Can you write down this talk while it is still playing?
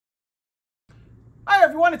Hi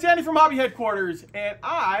everyone, it's Andy from Hobby Headquarters, and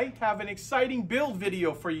I have an exciting build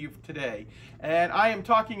video for you today. And I am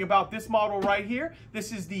talking about this model right here.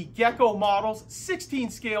 This is the Gecko Models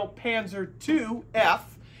 16 scale Panzer IIF.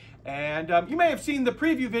 And you may have seen the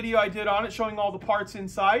preview video I did on it showing all the parts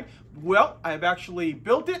inside. Well, I've actually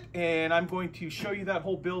built it and I'm going to show you that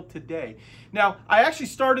whole build today. Now, I actually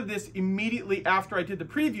started this immediately after I did the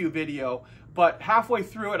preview video, but halfway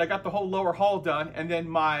through it, I got the whole lower hull done, and then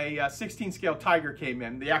my 16 scale Tiger came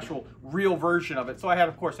in, the actual real version of it. So I had,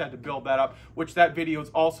 of course, had to build that up, which that video is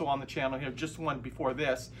also on the channel here, just one before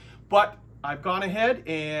this. But I've gone ahead,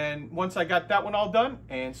 and once I got that one all done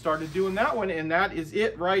and started doing that one, and that is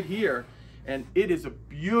it right here. And it is a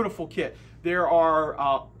beautiful kit. There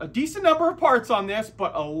are a decent number of parts on this,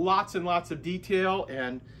 but lots and lots of detail,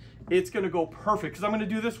 and it's going to go perfect because I'm going to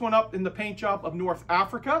do this one up in the paint job of North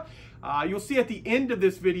Africa. You'll see at the end of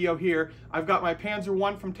this video here, I've got my Panzer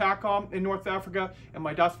I from TACOM in North Africa and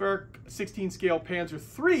my Das Werk 16 scale Panzer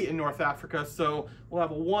III in North Africa. So we'll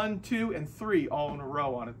have a 1, 2, and 3 all in a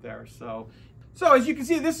row on it there. So as you can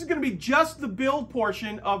see, this is going to be just the build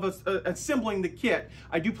portion of assembling the kit.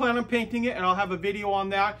 I do plan on painting it, and I'll have a video on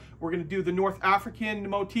that. We're going to do the North African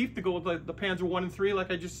motif to go with the Panzer 1 and 3, like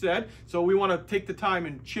I just said. So we want to take the time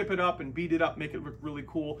and chip it up and beat it up, make it look really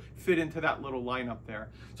cool, fit into that little lineup there.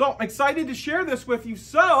 So I'm excited to share this with you.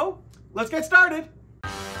 So let's get started.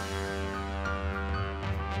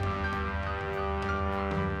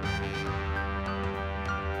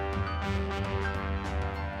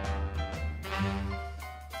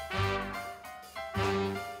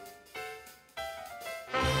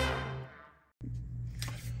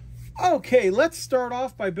 Okay, let's start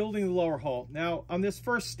off by building the lower hull. Now, on this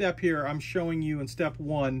first step here, I'm showing you in step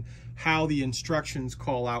 1 how the instructions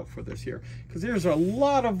call out for this here. Because there's a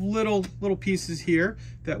lot of little pieces here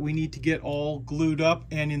that we need to get all glued up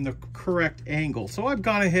and in the correct angle. So I've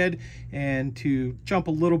gone ahead and to jump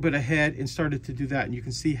a little bit ahead and started to do that. And you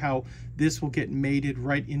can see how this will get mated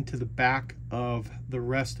right into the back of the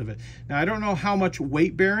rest of it. Now, I don't know how much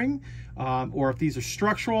weight bearing or if these are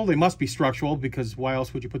structural. They must be structural, because why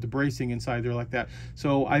else would you put the bracing inside there like that?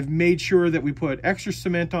 So I've made sure that we put extra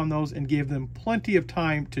cement on those and gave them plenty of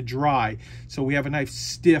time to dry, so we have a nice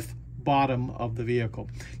stiff bottom of the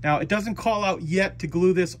vehicle. Now, it doesn't call out yet to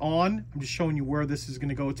glue this on. I'm just showing you where this is going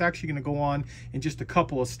to go. It's actually going to go on in just a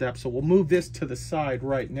couple of steps. So we'll move this to the side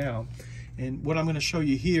right now. And what I'm going to show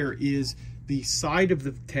you here is the side of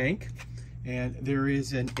the tank, and there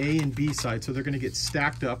is an A and B side. So they're going to get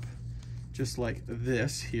stacked up just like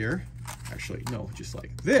this here. Actually, no, just like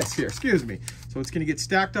this here, excuse me. So it's going to get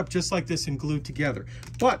stacked up just like this and glued together.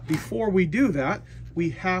 But before we do that, we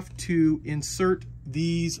have to insert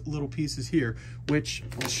these little pieces here, which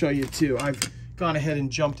I'll show you too. I've gone ahead and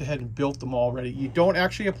jumped ahead and built them already. You don't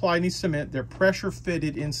actually apply any cement. They're pressure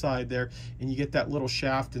fitted inside there, and you get that little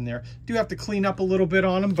shaft in there. Do have to clean up a little bit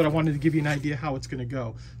on them, but I wanted to give you an idea how it's going to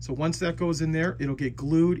go. So once that goes in there, it'll get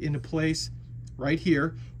glued into place right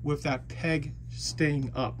here with that peg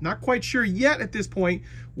staying up. Not quite sure yet at this point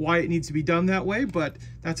why it needs to be done that way, but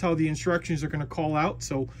that's how the instructions are going to call out.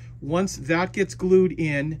 So once that gets glued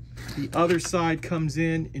in, the other side comes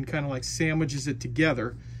in and kind of like sandwiches it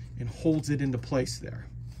together and holds it into place there,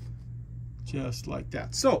 just like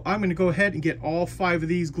that. So I'm going to go ahead and get all 5 of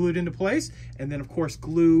these glued into place, and then of course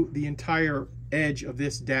glue the entire edge of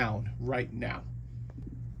this down right now.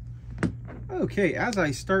 Okay, as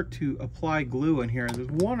I start to apply glue in here, there's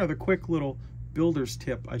one other quick little builder's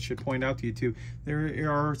tip I should point out to you too.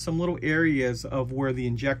 There are some little areas of where the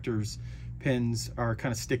injectors pins are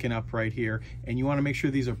kind of sticking up right here, and you want to make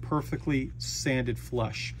sure these are perfectly sanded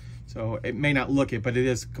flush. So it may not look it, but it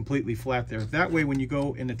is completely flat there. That way when you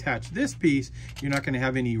go and attach this piece, you're not going to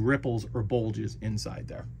have any ripples or bulges inside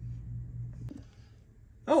there.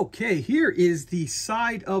 Okay, here is the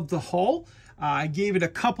side of the hull. I gave it a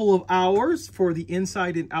couple of hours for the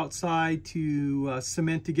inside and outside to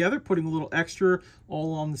cement together, putting a little extra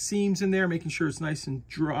all on the seams in there, making sure it's nice and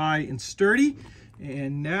dry and sturdy.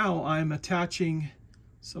 And now I'm attaching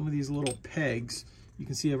some of these little pegs. You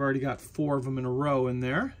can see I've already got 4 of them in a row in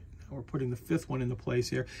there. Now we're putting the 5th one into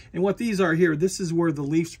place here. And what these are here, this is where the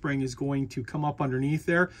leaf spring is going to come up underneath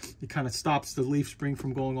there. It kind of stops the leaf spring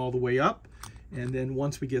from going all the way up. And then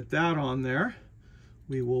once we get that on there,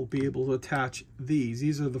 we will be able to attach these.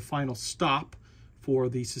 These are the final stop for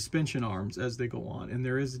the suspension arms as they go on. And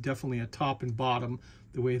there is definitely a top and bottom,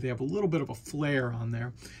 the way they have a little bit of a flare on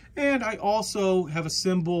there. And I also have a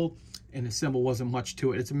symbol, and the symbol wasn't much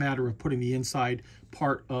to it. It's a matter of putting the inside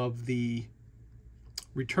part of the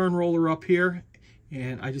return roller up here,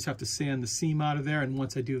 and I just have to sand the seam out of there. And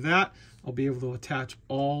once I do that, I'll be able to attach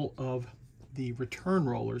all of the return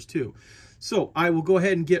rollers too. So I will go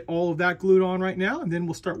ahead and get all of that glued on right now, and then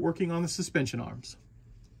we'll start working on the suspension arms.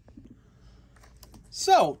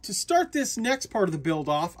 So to start this next part of the build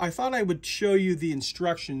off, I thought I would show you the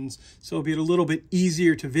instructions so it'll be a little bit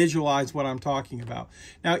easier to visualize what I'm talking about.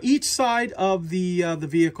 Now each side of the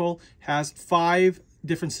vehicle has 5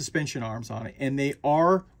 different suspension arms on it, and they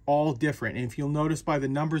are all different. And if you'll notice by the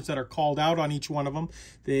numbers that are called out on each one of them,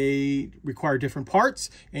 they require different parts,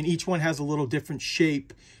 and each one has a little different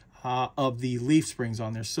shape of the leaf springs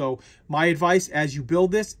on there. So my advice as you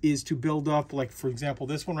build this is to build up, like for example,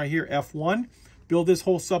 this one right here, F1, build this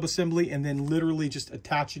whole sub-assembly and then literally just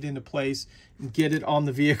attach it into place and get it on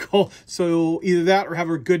the vehicle. So either that or have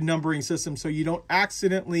a good numbering system so you don't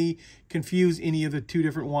accidentally confuse any of the 2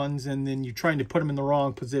 different ones and then you're trying to put them in the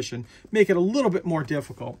wrong position. Make it a little bit more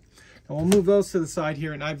difficult. Now we'll move those to the side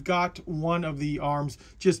here, and I've got one of the arms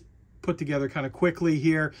just put together kind of quickly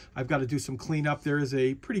here. I've got to do some cleanup. There is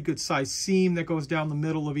a pretty good size seam that goes down the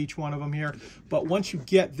middle of each one of them here. But once you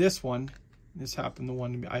get this one, I happen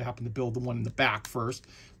to build the one in the back first,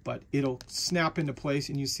 but it'll snap into place,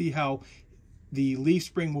 and you see how the leaf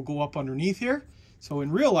spring will go up underneath here. So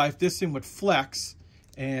in real life, this thing would flex,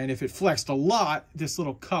 and if it flexed a lot, this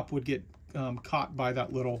little cup would get caught by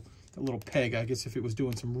that little peg, I guess, if it was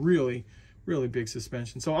doing some really big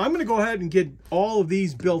suspension. So I'm going to go ahead and get all of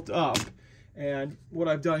these built up. And what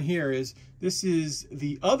I've done here is, this is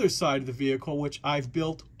the other side of the vehicle, which I've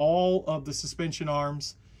built all of the suspension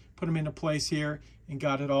arms, put them into place here, and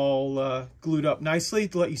got it all glued up nicely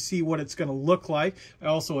to let you see what it's going to look like. I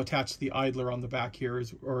also attached the idler on the back here,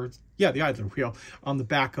 the idler wheel on the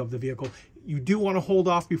back of the vehicle. You do want to hold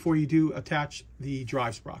off before you do attach the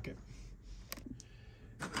drive sprocket.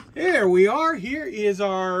 There we are. Here is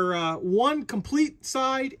our one complete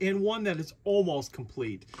side and one that is almost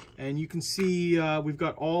complete. And you can see we've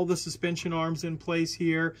got all the suspension arms in place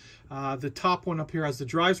here. The top one up here has the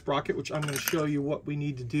drive sprocket, which I'm going to show you what we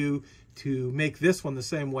need to do to make this one the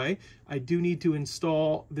same way. I do need to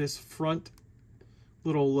install this front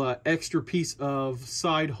little extra piece of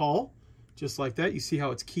side hull, just like that. You see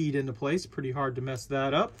how it's keyed into place. Pretty hard to mess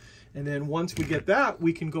that up. And then once we get that,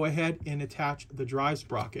 we can go ahead and attach the drive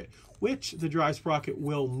sprocket, which the drive sprocket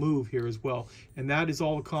will move here as well. And that is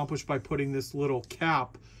all accomplished by putting this little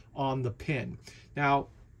cap on the pin. Now,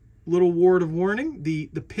 little word of warning, the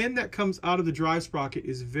pin that comes out of the drive sprocket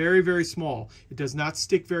is very small. It does not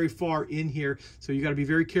stick very far in here, so you got to be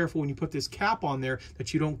very careful when you put this cap on there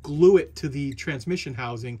that you don't glue it to the transmission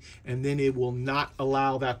housing, and then it will not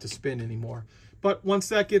allow that to spin anymore. But once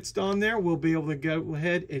that gets on there, we'll be able to go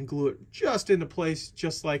ahead and glue it just into place,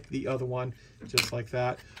 just like the other one, just like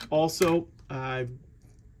that. Also, I've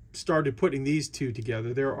started putting these 2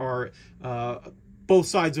 together. There are both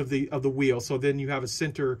sides of the wheel, so then you have a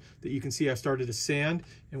center that you can see I started to sand.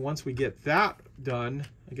 And once we get that done,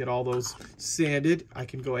 I get all those sanded, I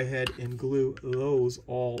can go ahead and glue those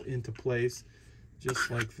all into place, just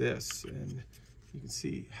like this. And you can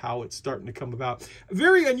see how it's starting to come about.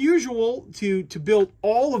 Very unusual to build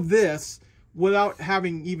all of this without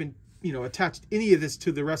having even, attached any of this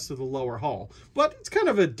to the rest of the lower hull. But it's kind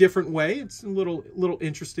of a different way. It's a little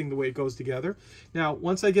interesting the way it goes together. Now,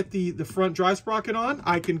 once I get the front drive sprocket on,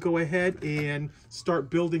 I can go ahead and start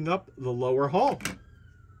building up the lower hull.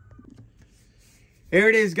 There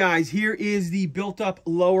it is, guys. Here is the built up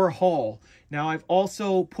lower hull. Now I've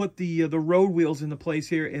also put the road wheels into place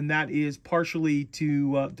here, and that is partially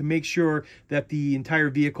to make sure that the entire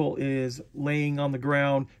vehicle is laying on the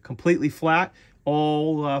ground completely flat.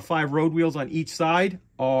 All 5 road wheels on each side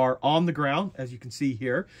are on the ground, as you can see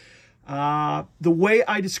here. The way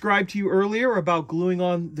I described to you earlier about gluing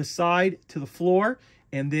on the side to the floor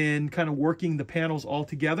and then kind of working the panels all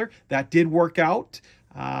together, that did work out.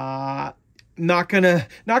 Not gonna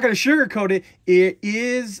sugarcoat it. It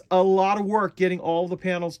is a lot of work getting all the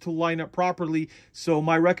panels to line up properly. So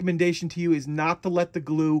my recommendation to you is not to let the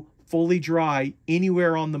glue fully dry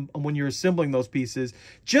anywhere on them when you're assembling those pieces,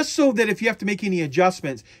 just so that if you have to make any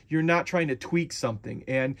adjustments, you're not trying to tweak something.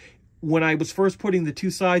 And when I was first putting the 2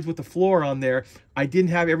 sides with the floor on there, I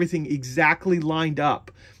didn't have everything exactly lined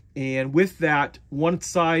up. And with that, one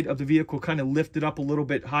side of the vehicle kind of lifted up a little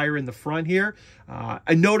bit higher in the front here.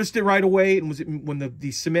 I noticed it right away, and was when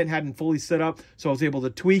the cement hadn't fully set up, so I was able to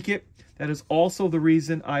tweak it. That is also the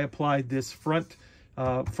reason I applied this front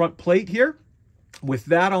plate here. With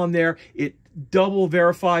that on there, it double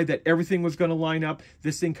verified that everything was going to line up.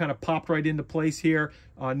 This thing kind of popped right into place here,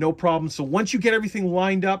 no problem. So once you get everything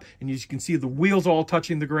lined up, and as you can see the wheels all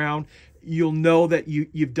touching the ground, you'll know that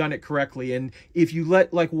you've done it correctly. And if you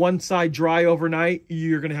let like one side dry overnight,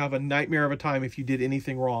 you're going to have a nightmare of a time if you did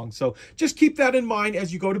anything wrong. So just keep that in mind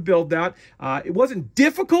as you go to build that. It wasn't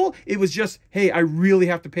difficult. It was just, hey, I really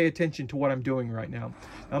have to pay attention to what I'm doing right now.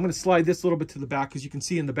 I'm going to slide this a little bit to the back because you can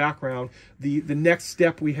see in the background, the next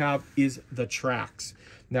step we have is the tracks.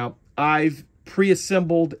 Now, I've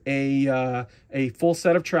pre-assembled a full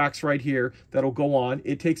set of tracks right here that'll go on.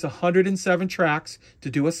 It takes 107 tracks to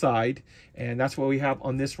do a side, and that's what we have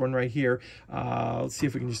on this one right here. Let's see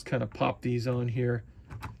if we can just kind of pop these on here.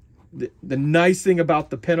 The nice thing about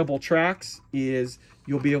the pinnable tracks is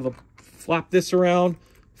you'll be able to flop this around,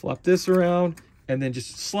 and then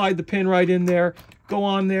just slide the pin right in there, go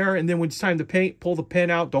on there, and then when it's time to paint, pull the pin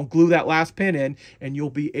out, don't glue that last pin in, and you'll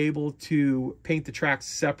be able to paint the tracks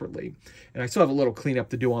separately. And I still have a little cleanup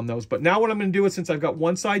to do on those, but now what I'm going to do is, since I've got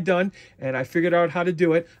one side done and I figured out how to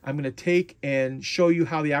do it, I'm going to take and show you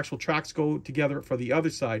how the actual tracks go together for the other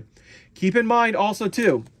side. Keep in mind also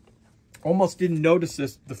too, almost didn't notice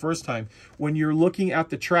this the first time, when you're looking at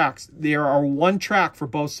the tracks, there are one track for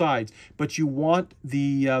both sides, but you want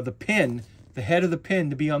the pin, the head of the pin,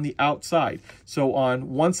 to be on the outside. So on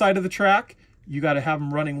one side of the track, you got to have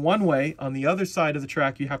them running one way. On the other side of the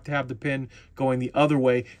track, you have to have the pin going the other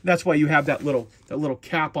way. And that's why you have that little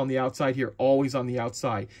cap on the outside here, always on the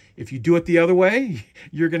outside. If you do it the other way,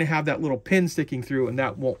 you're going to have that little pin sticking through, and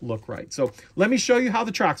that won't look right. So let me show you how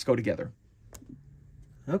the tracks go together.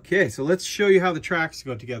 Okay, so let's show you how the tracks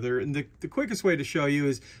go together. And the quickest way to show you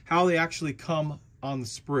is how they actually come on the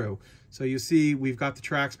sprue. So you see we've got the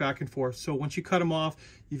tracks back and forth. So once you cut them off,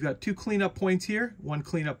 you've got two cleanup points here, one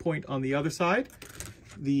cleanup point on the other side.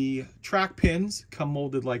 The track pins come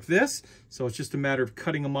molded like this. So it's just a matter of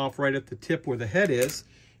cutting them off right at the tip where the head is.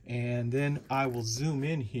 And then I will zoom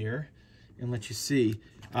in here and let you see.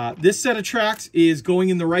 This set of tracks is going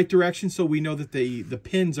in the right direction, so we know that the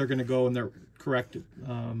pins are going to go in the correct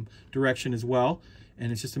direction as well.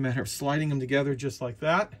 And it's just a matter of sliding them together just like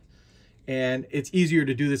that. And it's easier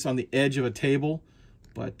to do this on the edge of a table,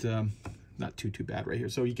 but not too bad right here.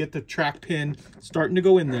 So you get the track pin starting to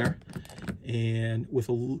go in there, and with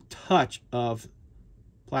a touch of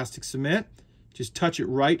plastic cement, just touch it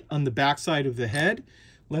right on the back side of the head.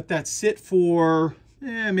 Let that sit for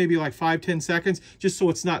maybe like 5-10 seconds, just so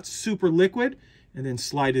it's not super liquid, and then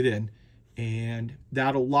slide it in. And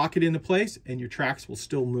that'll lock it into place, and your tracks will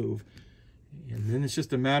still move. And then it's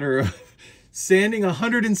just a matter of sanding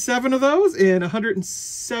 107 of those and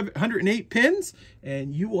 108 pins,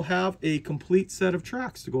 and you will have a complete set of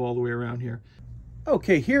tracks to go all the way around here.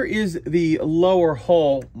 Okay, here is the lower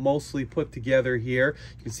hull mostly put together here.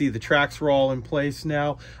 You can see the tracks are all in place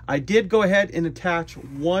now. I did go ahead and attach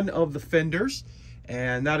one of the fenders,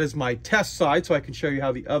 and that is my test side, so I can show you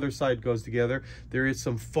how the other side goes together. There is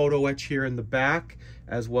some photo etch here in the back,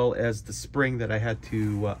 as well as the spring that I had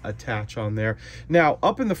to attach on there. Now,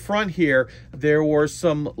 up in the front here, there were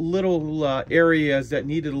some little areas that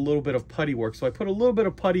needed a little bit of putty work. So I put a little bit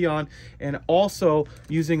of putty on, and also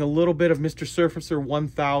using a little bit of Mr. Surfacer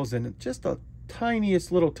 1000, just a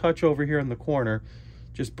tiniest little touch over here in the corner,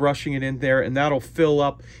 just brushing it in there, and that'll fill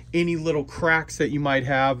up any little cracks that you might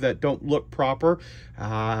have that don't look proper.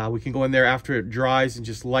 We can go in there after it dries and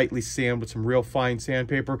just lightly sand with some real fine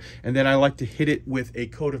sandpaper, and then I like to hit it with a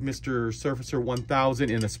coat of Mr. Surfacer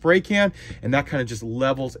 1000 in a spray can, and that kind of just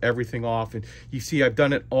levels everything off. And you see I've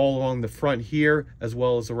done it all along the front here, as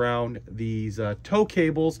well as around these tow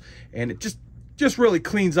cables, and it just really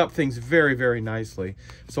cleans up things very, very nicely.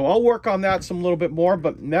 So I'll work on that some little bit more,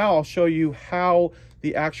 but now I'll show you how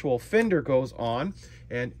the actual fender goes on.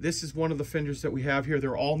 And this is one of the fenders that we have here.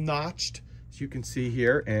 They're all notched, as you can see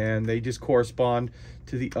here, and they just correspond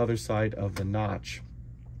to the other side of the notch.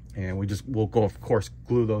 And we'll go, of course,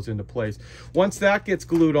 glue those into place. Once that gets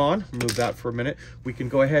glued on, move that for a minute, we can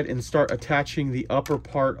go ahead and start attaching the upper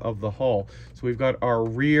part of the hull. So we've got our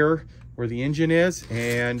rear where the engine is,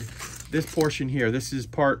 and this portion here, this is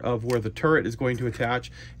part of where the turret is going to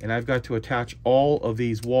attach, and I've got to attach all of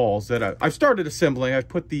these walls that I've started assembling. I've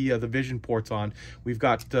put the vision ports on. We've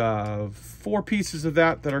got 4 pieces of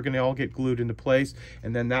that are going to all get glued into place,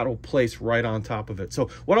 and then that'll place right on top of it. So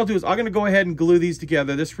what I'll do is I'm going to go ahead and glue these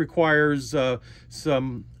together. This requires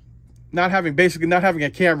basically not having a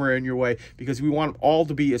camera in your way, because we want them all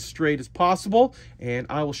to be as straight as possible, and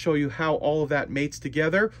I will show you how all of that mates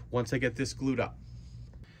together once I get this glued up.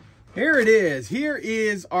 Here it is. Here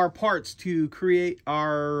is our parts to create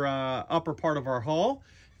our upper part of our hull.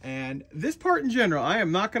 And this part in general, I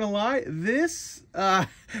am not going to lie, this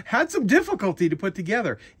had some difficulty to put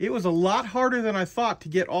together. It was a lot harder than I thought to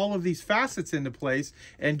get all of these facets into place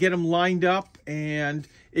and get them lined up, and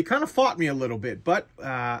it kind of fought me a little bit, but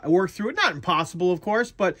I worked through it. Not impossible, of course,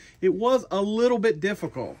 but it was a little bit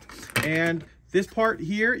difficult. And this part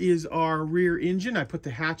here is our rear engine. I put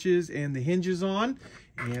the hatches and the hinges on,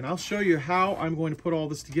 and I'll show you how I'm going to put all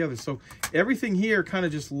this together. So everything here kind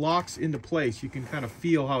of just locks into place. You can kind of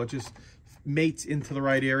feel how it just mates into the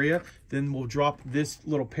right area. Then we'll drop this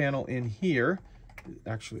little panel in here.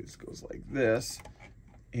 Actually, this goes like this.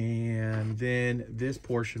 And then this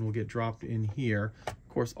portion will get dropped in here.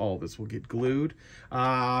 Of course, all of this will get glued.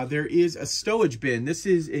 There is a stowage bin. This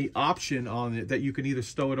is an option on it that you can either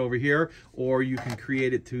stow it over here or you can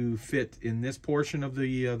create it to fit in this portion of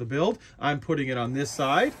the build. I'm putting it on this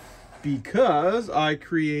side because I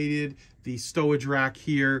created the stowage rack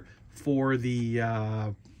here for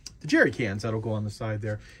the jerry cans that'll go on the side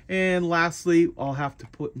there. And lastly, I'll have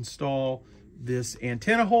to install this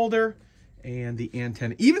antenna holder and the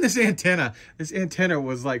antenna. Even this antenna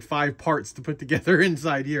was like 5 parts to put together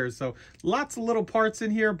inside here. So lots of little parts in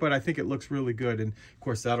here, but I think it looks really good. And of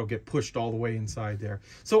course, that'll get pushed all the way inside there.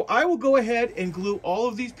 So I will go ahead and glue all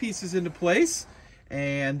of these pieces into place.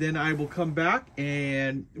 And then I will come back,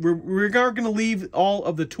 and we're going to leave all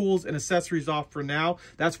of the tools and accessories off for now.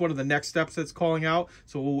 That's one of the next steps that's calling out.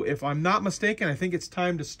 So if I'm not mistaken, I think it's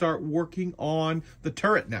time to start working on the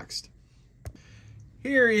turret next.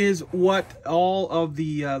 Here is what all of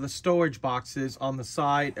the stowage boxes on the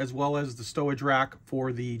side, as well as the stowage rack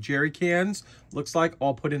for the jerry cans, looks like,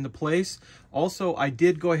 all put into place. Also, I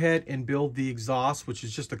did go ahead and build the exhaust, which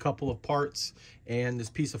is just a couple of parts, and this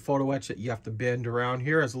piece of photo etch that you have to bend around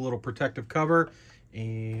here as a little protective cover.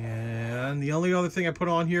 And the only other thing I put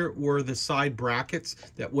on here were the side brackets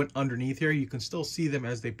that went underneath here. You can still see them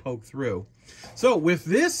as they poke through. So with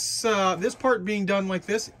this this part being done like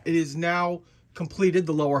this, it is now completed.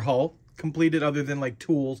 The lower hull completed, other than like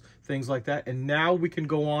tools, things like that. And now we can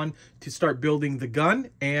go on to start building the gun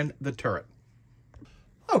and the turret.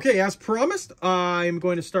 Okay, as promised, I'm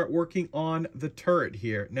going to start working on the turret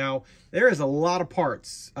here. Now, there is a lot of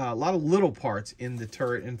parts, a lot of little parts in the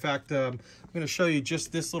turret. In fact, I'm going to show you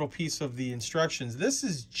just this little piece of the instructions. This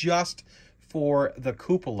is just for the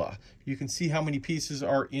cupola. You can see how many pieces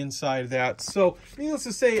are inside that. So, needless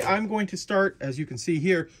to say, I'm going to start, as you can see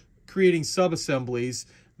here, creating sub-assemblies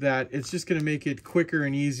that it's just going to make it quicker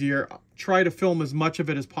and easier. Try to film as much of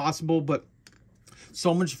it as possible, but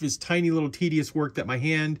so much of this tiny little tedious work that my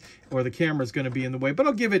hand or the camera is going to be in the way. But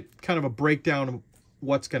I'll give it kind of a breakdown of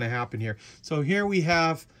what's going to happen here. So here we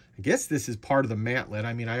have, I guess this is part of the mantlet.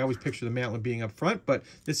 I mean, I always picture the mantlet being up front, but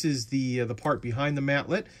this is the part behind the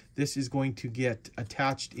mantlet. This is going to get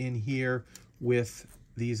attached in here with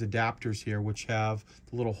these adapters here, which have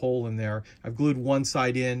the little hole in there. I've glued one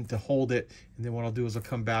side in to hold it, and then what I'll do is I'll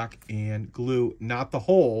come back and glue not the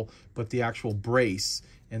hole, but the actual brace,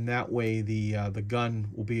 and that way the gun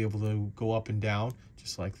will be able to go up and down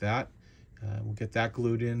just like that. We'll get that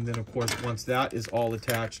glued in. Then, of course, once that is all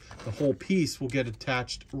attached, the whole piece will get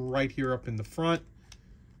attached right here up in the front.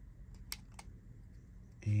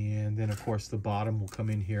 And then, of course, the bottom will come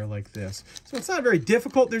in here like this. So it's not very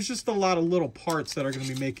difficult. There's just a lot of little parts that are going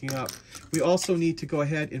to be making up. We also need to go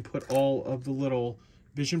ahead and put all of the little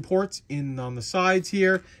vision ports in on the sides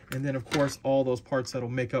here. And then, of course, all those parts that will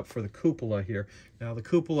make up for the cupola here. Now, the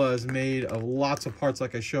cupola is made of lots of parts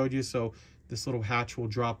like I showed you. So this little hatch will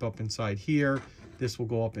drop up inside here. This will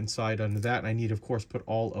go up inside under that. And I need, of course, put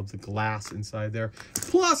all of the glass inside there.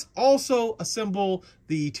 Plus, also assemble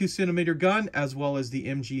the 2cm gun as well as the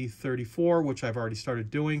MG34, which I've already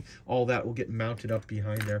started doing. All that will get mounted up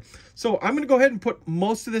behind there. So I'm going to go ahead and put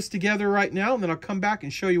most of this together right now, and then I'll come back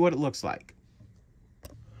and show you what it looks like.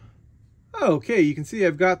 Okay, you can see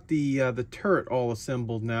I've got the turret all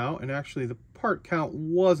assembled now, and actually the part count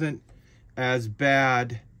wasn't as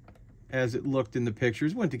bad as it looked in the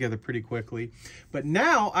pictures. Went together pretty quickly. But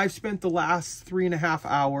now I've spent the last 3.5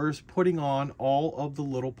 hours putting on all of the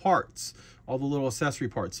little parts, all the little accessory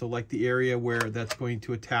parts. So like the area where that's going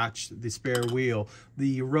to attach the spare wheel,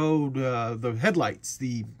 the road, the headlights,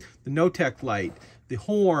 the no-tech light, the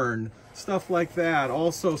horn, stuff like that.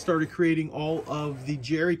 Also started creating all of the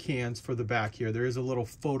jerry cans for the back here. There is a little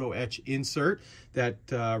photo etch insert that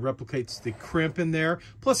replicates the crimp in there.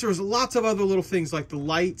 Plus there's lots of other little things like the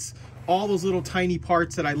lights all those little tiny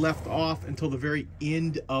parts that I left off until the very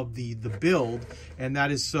end of the build, and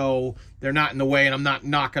that is so they're not in the way and I'm not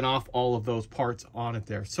knocking off all of those parts on it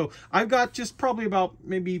there. So I've got just probably about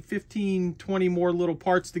maybe 15, 20 more little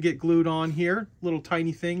parts to get glued on here, little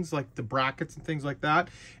tiny things like the brackets and things like that,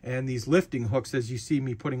 and these lifting hooks as you see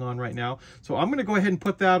me putting on right now. So I'm going to go ahead and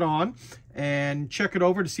put that on and check it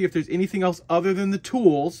over to see if there's anything else other than the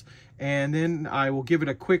tools. And then I will give it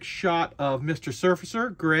a quick shot of Mr.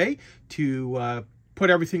 Surfacer Gray to put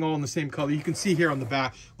everything all in the same color. You can see here on the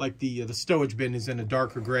back, like the stowage bin is in a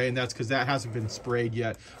darker gray, and that's because that hasn't been sprayed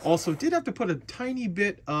yet. Also, did have to put a tiny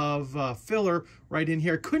bit of filler right in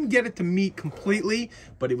here. Couldn't get it to meet completely,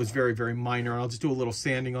 but it was very, very minor. I'll just do a little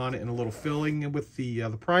sanding on it and a little filling with the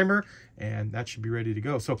primer, and that should be ready to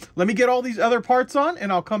go. So let me get all these other parts on,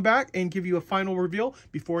 and I'll come back and give you a final reveal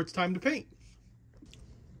before it's time to paint.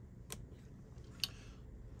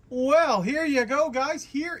 Well, here you go, guys.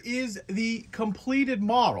 Here is the completed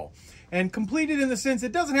model. And completed in the sense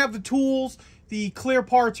it doesn't have the tools, the clear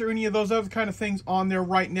parts, or any of those other kind of things on there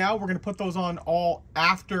right now. We're going to put those on all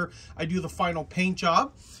after I do the final paint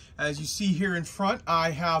job. As you see here in front,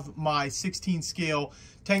 I have my 16 scale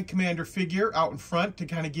Tank Commander figure out in front to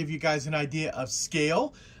kind of give you guys an idea of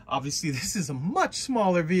scale. Obviously, this is a much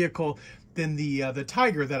smaller vehicle than the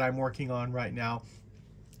Tiger that I'm working on right now.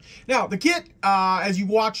 Now, the kit, as you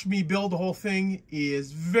watch me build the whole thing,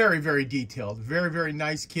 is very, very detailed. Very, very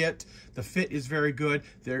nice kit. The fit is very good.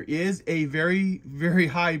 There is a very, very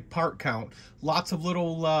high part count. Lots of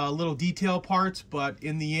little detail parts, but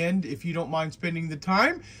in the end, if you don't mind spending the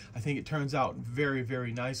time, I think it turns out very,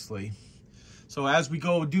 very nicely. So as we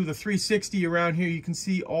go do the 360 around here, you can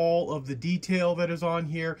see all of the detail that is on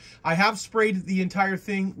here. I have sprayed the entire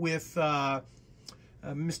thing with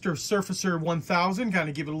Mr. Surfacer 1000, kind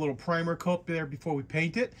of give it a little primer coat there before we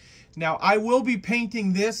paint it. Now, I will be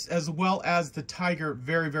painting this as well as the Tiger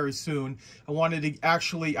very, very soon.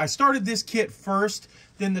 I started this kit first,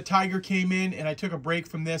 then the Tiger came in, and I took a break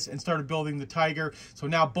from this and started building the Tiger. So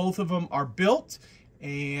now both of them are built,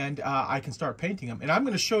 and I can start painting them. And I'm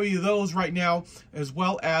going to show you those right now, as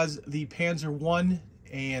well as the Panzer 1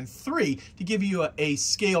 and 3, to give you a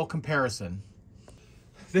scale comparison.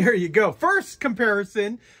 There you go. First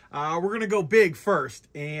comparison, we're going to go big first.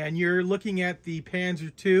 And you're looking at the Panzer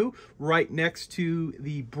II right next to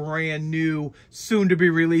the brand new,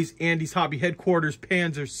 soon-to-be-released Andy's Hobby Headquarters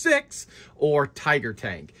Panzer VI, or Tiger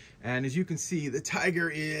tank. And as you can see, the Tiger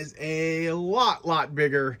is a lot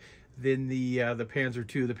bigger than the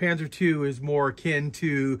Panzer II. The Panzer II is more akin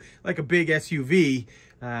to like a big SUV.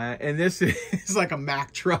 And this is like a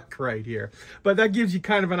Mack truck right here. But that gives you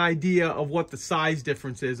kind of an idea of what the size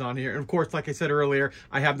difference is on here. And of course, like I said earlier,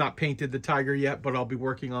 I have not painted the Tiger yet, but I'll be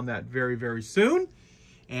working on that very, very soon.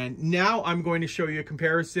 And now I'm going to show you a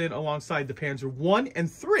comparison alongside the Panzer 1 and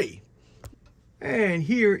 3. And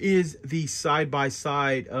here is the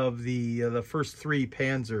side-by-side of the first three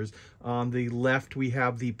Panzers. On the left, we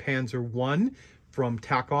have the Panzer 1 from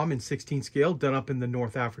Takom in 16 scale, done up in the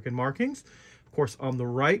North African markings. Of course, on the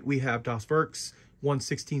right, we have Das Werk's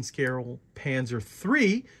 1/16 scale Panzer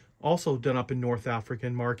III, also done up in North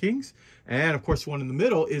African markings. And of course, the one in the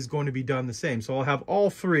middle is going to be done the same. So I'll have all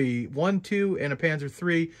three, 1, 2, and a Panzer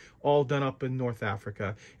III, all done up in North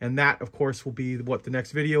Africa. And that, of course, will be what the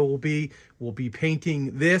next video will be. We'll be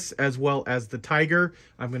painting this as well as the Tiger.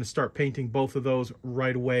 I'm going to start painting both of those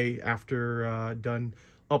right away after done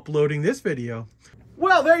uploading this video.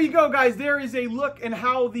 Well, there you go, guys. There is a look at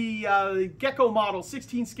how the Gecko model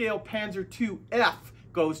 16 scale Panzer IIF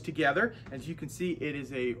goes together. As you can see, it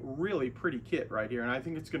is a really pretty kit right here, and I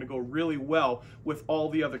think it's going to go really well with all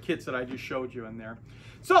the other kits that I just showed you in there.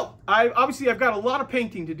 So, obviously I've got a lot of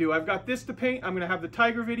painting to do. I've got this to paint. I'm going to have the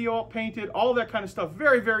Tiger video all painted, all that kind of stuff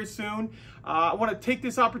very, very soon. I want to take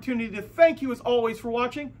this opportunity to thank you as always for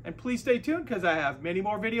watching, and please stay tuned because I have many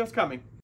more videos coming.